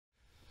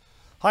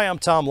Hi, I'm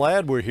Tom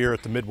Ladd. We're here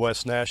at the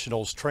Midwest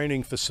Nationals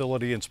training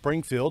facility in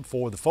Springfield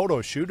for the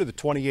photo shoot of the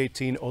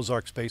 2018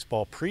 Ozarks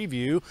baseball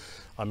preview.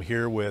 I'm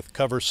here with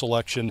cover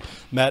selection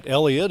Matt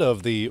Eleiott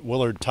of the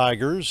Willard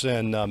Tigers.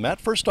 And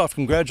Matt, first off,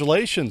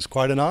 congratulations.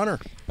 Quite an honor.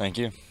 Thank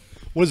you.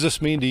 What does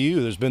this mean to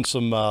you? There's been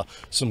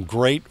some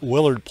great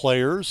Willard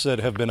players that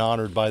have been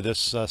honored by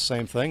this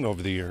same thing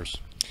over the years.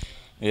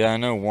 Yeah, I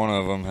know one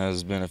of them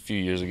has been a few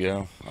years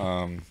ago.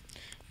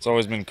 It's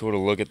always been cool to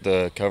look at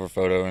the cover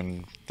photo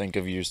and think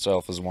of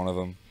yourself as one of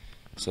them.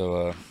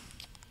 So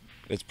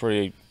it's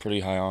pretty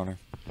high honor.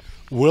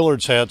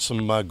 Willard's had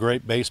some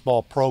great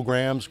baseball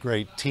programs,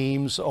 great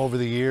teams over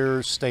the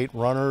years, state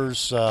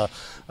runners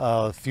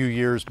a few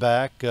years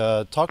back.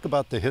 Talk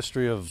about the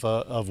history of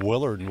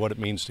Willard and what it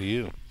means to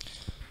you.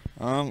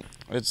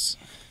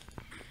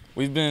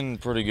 We've been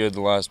pretty good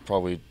the last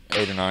probably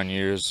 8 or 9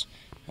 years,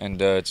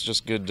 and it's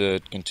just good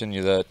to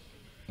continue that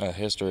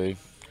history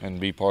and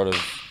be part of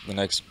the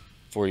next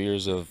 4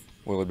 years of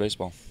Willard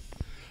baseball.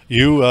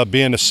 You,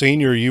 being a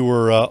senior, you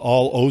were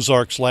all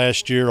Ozarks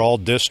last year, all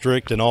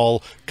district and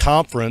all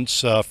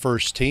conference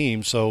first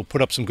team, so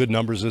put up some good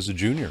numbers as a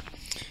junior.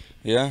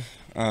 Yeah,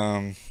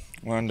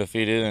 we're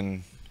undefeated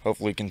and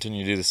hopefully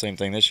continue to do the same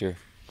thing this year.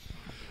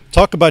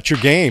 Talk about your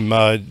game.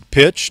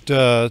 Pitched,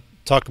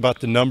 talk about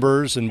the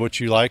numbers and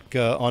what you like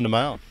on the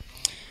mound.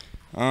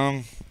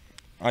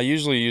 I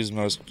usually use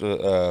most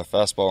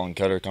fastball and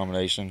cutter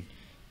combination.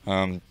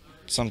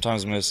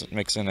 Sometimes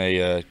mix in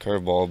a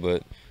curveball,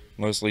 but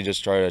mostly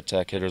just try to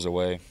attack hitters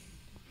away.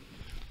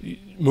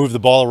 Move the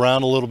ball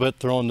around a little bit,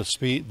 throwing the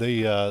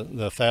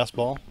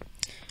fastball.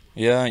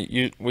 Yeah,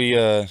 we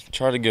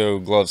try to go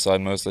glove side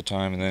most of the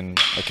time, and then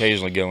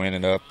occasionally go in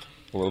and up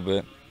a little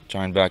bit,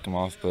 try and back them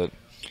off. But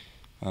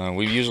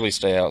we usually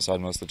stay outside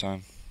most of the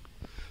time.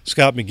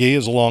 Scott McGee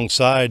is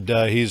alongside.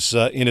 He's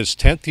in his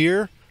 10th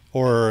year.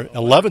 Or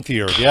 11th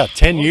year, yeah,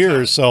 10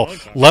 years, so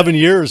 11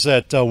 years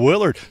at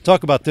Willard.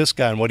 Talk about this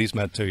guy and what he's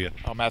meant to you.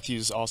 Oh,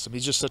 Matthew's awesome.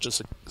 He's just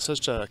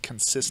such a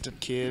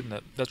consistent kid,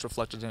 and that's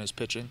reflected in his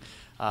pitching.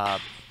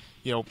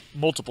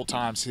 Multiple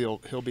times he'll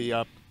be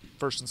up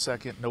first and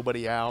second,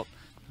 nobody out.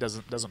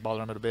 Doesn't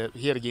bother him a bit.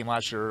 He had a game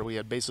last year. We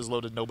had bases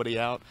loaded, nobody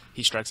out.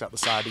 He strikes out the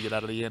side to get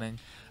out of the inning.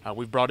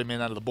 We've brought him in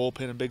out of the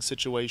bullpen in big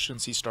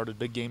situations. He started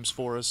big games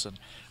for us, and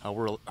I'm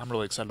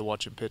really excited to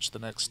watch him pitch the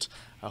next,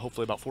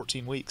 hopefully about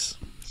 14 weeks.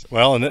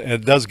 Well, and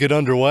it does get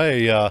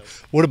underway.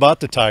 What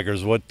about the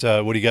Tigers? What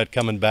do you got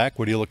coming back?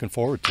 What are you looking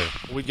forward to?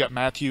 We've got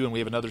Matthew, and we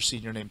have another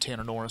senior named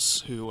Tanner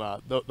Norris, who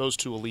those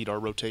two will lead our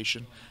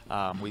rotation.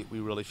 We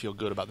really feel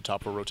good about the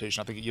top of our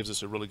rotation. I think it gives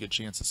us a really good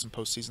chance at some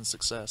postseason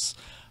success.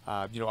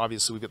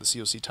 Obviously we've got the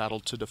COC title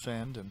to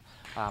defend, and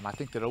I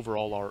think that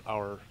overall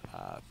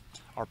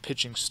our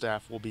pitching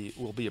staff will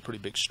be a pretty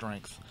big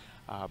strength.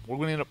 We're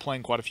going to end up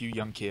playing quite a few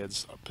young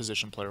kids,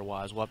 position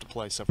player-wise. We'll have to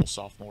play several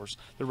sophomores.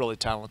 They're really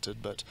talented,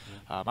 but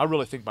I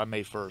really think by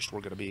May 1st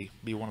we're going to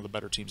be one of the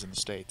better teams in the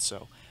state.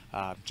 So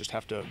just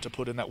have to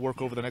put in that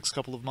work over the next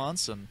couple of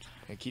months and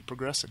keep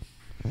progressing.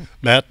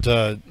 Matt,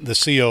 the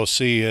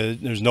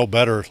COC, there's no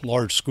better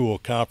large school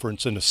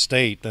conference in the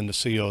state than the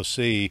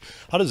COC.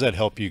 How does that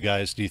help you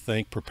guys, do you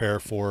think, prepare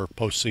for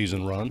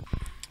postseason run?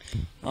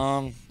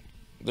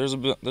 There's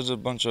a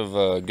bunch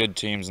of good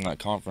teams in that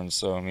conference,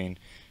 so I mean,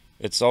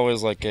 it's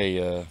always like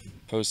a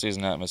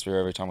postseason atmosphere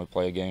every time we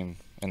play a game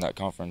in that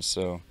conference.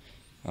 So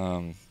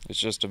it's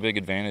just a big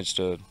advantage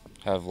to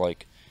have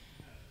like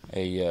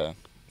a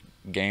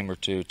game or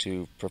two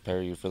to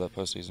prepare you for that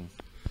postseason.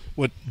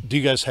 What do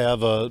you guys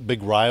have, a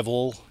big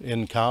rival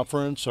in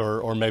conference,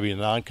 or maybe a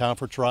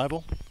non-conference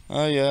rival?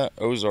 Yeah,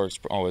 Ozarks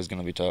always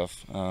going to be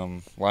tough.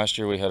 Last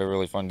year we had a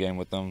really fun game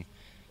with them.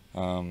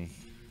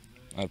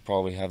 I'd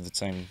probably have the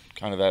same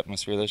kind of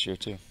atmosphere this year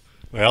too.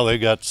 Well, they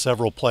got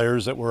several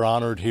players that were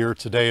honored here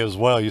today as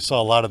well. You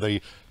saw a lot of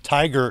the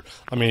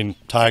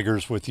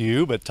Tigers with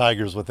you, but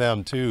Tigers with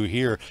them too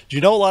here. Do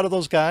you know a lot of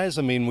those guys?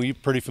 I mean, were you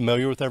pretty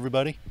familiar with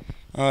everybody?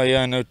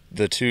 Yeah, I know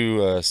the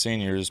two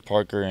seniors,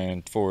 Parker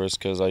and Forrest,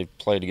 because I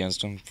played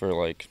against them for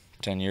like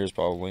 10 years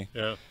probably.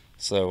 Yeah.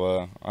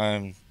 So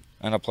I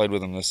played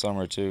with them this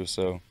summer too.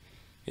 So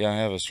yeah, I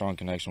have a strong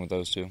connection with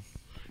those two.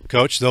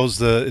 Coach, is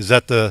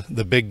that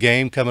the big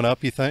game coming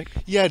up, you think?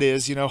 Yeah, it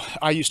is.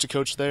 I used to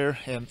coach there,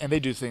 and they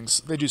do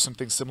some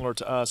things similar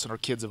to us, and our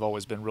kids have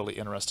always been really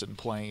interested in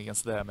playing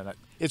against them, and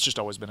it's just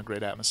always been a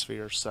great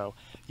atmosphere. So,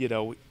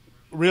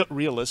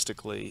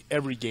 realistically,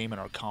 every game in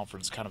our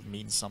conference kind of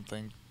means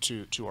something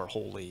to our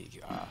whole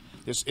league.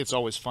 It's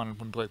always fun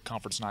when we play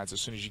conference nights.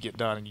 As soon as you get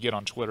done and you get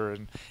on Twitter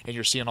and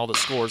you're seeing all the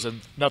scores,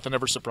 and nothing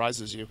ever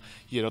surprises you.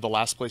 The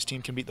last place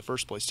team can beat the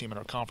first place team in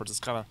our conference. It's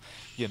kind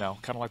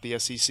of like the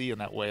SEC in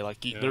that way. Like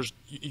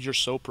you're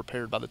so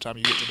prepared by the time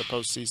you get to the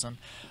postseason.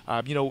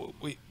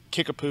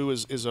 Kickapoo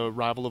is a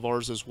rival of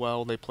ours as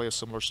well. They play a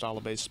similar style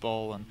of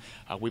baseball, and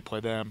we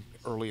play them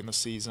early in the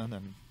season.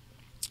 And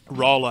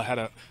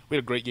Rolla we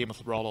had a great game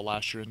with Rolla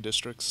last year in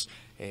districts,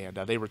 and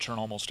they return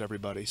almost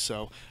everybody.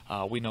 So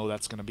we know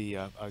that's going to be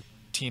a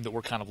team that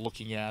we're kind of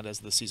looking at as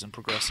the season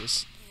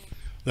progresses.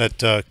 That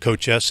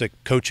Coach Essick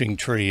coaching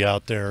tree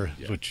out there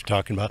is what you're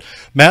talking about.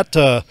 Matt,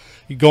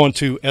 you going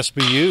to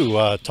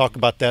SBU, talk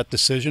about that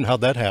decision.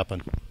 How'd that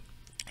happen?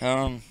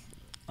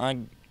 I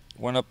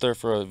went up there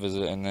for a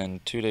visit, and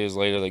then 2 days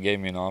later they gave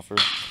me an offer,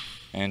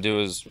 and it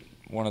was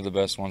one of the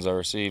best ones I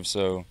received.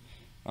 So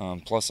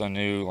plus I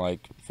knew like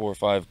 4 or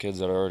 5 kids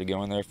that are already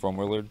going there from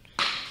Willard,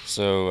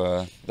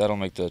 so that'll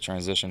make the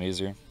transition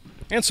easier.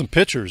 And some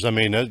pitchers. I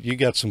mean, you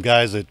got some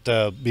guys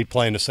that be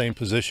playing the same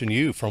position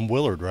you from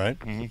Willard, right?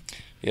 Mm-hmm.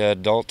 Yeah,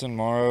 Dalton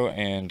Morrow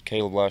and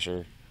Caleb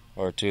Lasher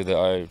are 2 that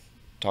I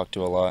talk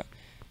to a lot.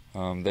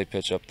 They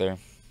pitch up there.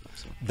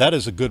 That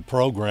is a good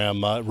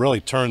program.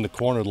 Really turned the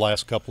corner the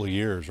last couple of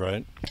years,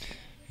 right?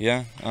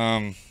 Yeah,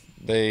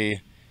 they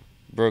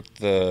broke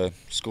the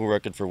school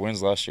record for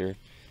wins last year.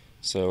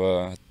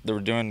 So they were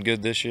doing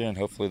good this year, and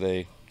hopefully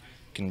they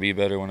can be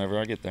better whenever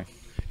I get there.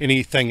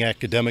 Anything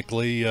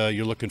academically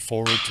you're looking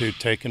forward to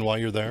taking while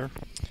you're there?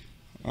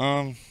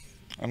 I'm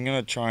going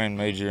to try and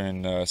major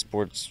in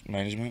sports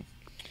management.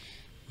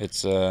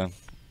 It's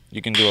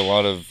you can do a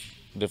lot of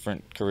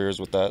different careers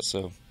with that,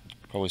 so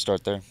probably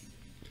start there.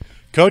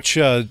 Coach,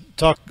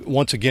 talk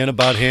once again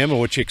about him and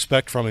what you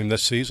expect from him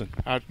this season.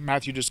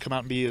 Matthew just come out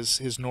and be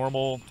his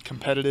normal,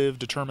 competitive,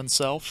 determined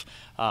self,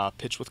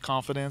 pitch with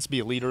confidence, be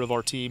a leader of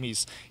our team.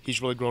 He's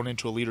really grown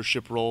into a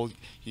leadership role.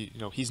 You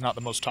know, he's not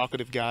the most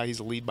talkative guy. He's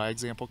a lead by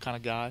example kind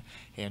of guy,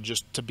 and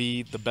just to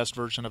be the best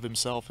version of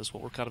himself is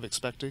what we're kind of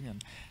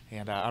expecting.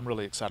 And I'm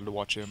really excited to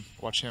watch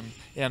him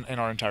and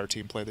our entire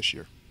team play this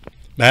year.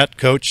 Matt,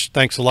 Coach,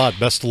 thanks a lot.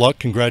 Best of luck.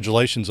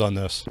 Congratulations on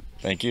this.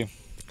 Thank you.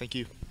 Thank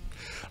you.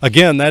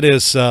 Again, that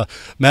is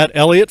Matt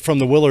Eleiott from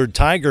the Willard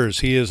Tigers.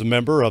 He is a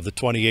member of the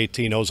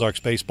 2018 Ozarks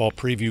Baseball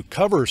Preview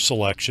cover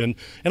selection.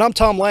 And I'm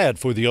Tom Ladd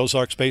for the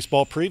Ozarks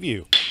Baseball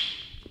Preview.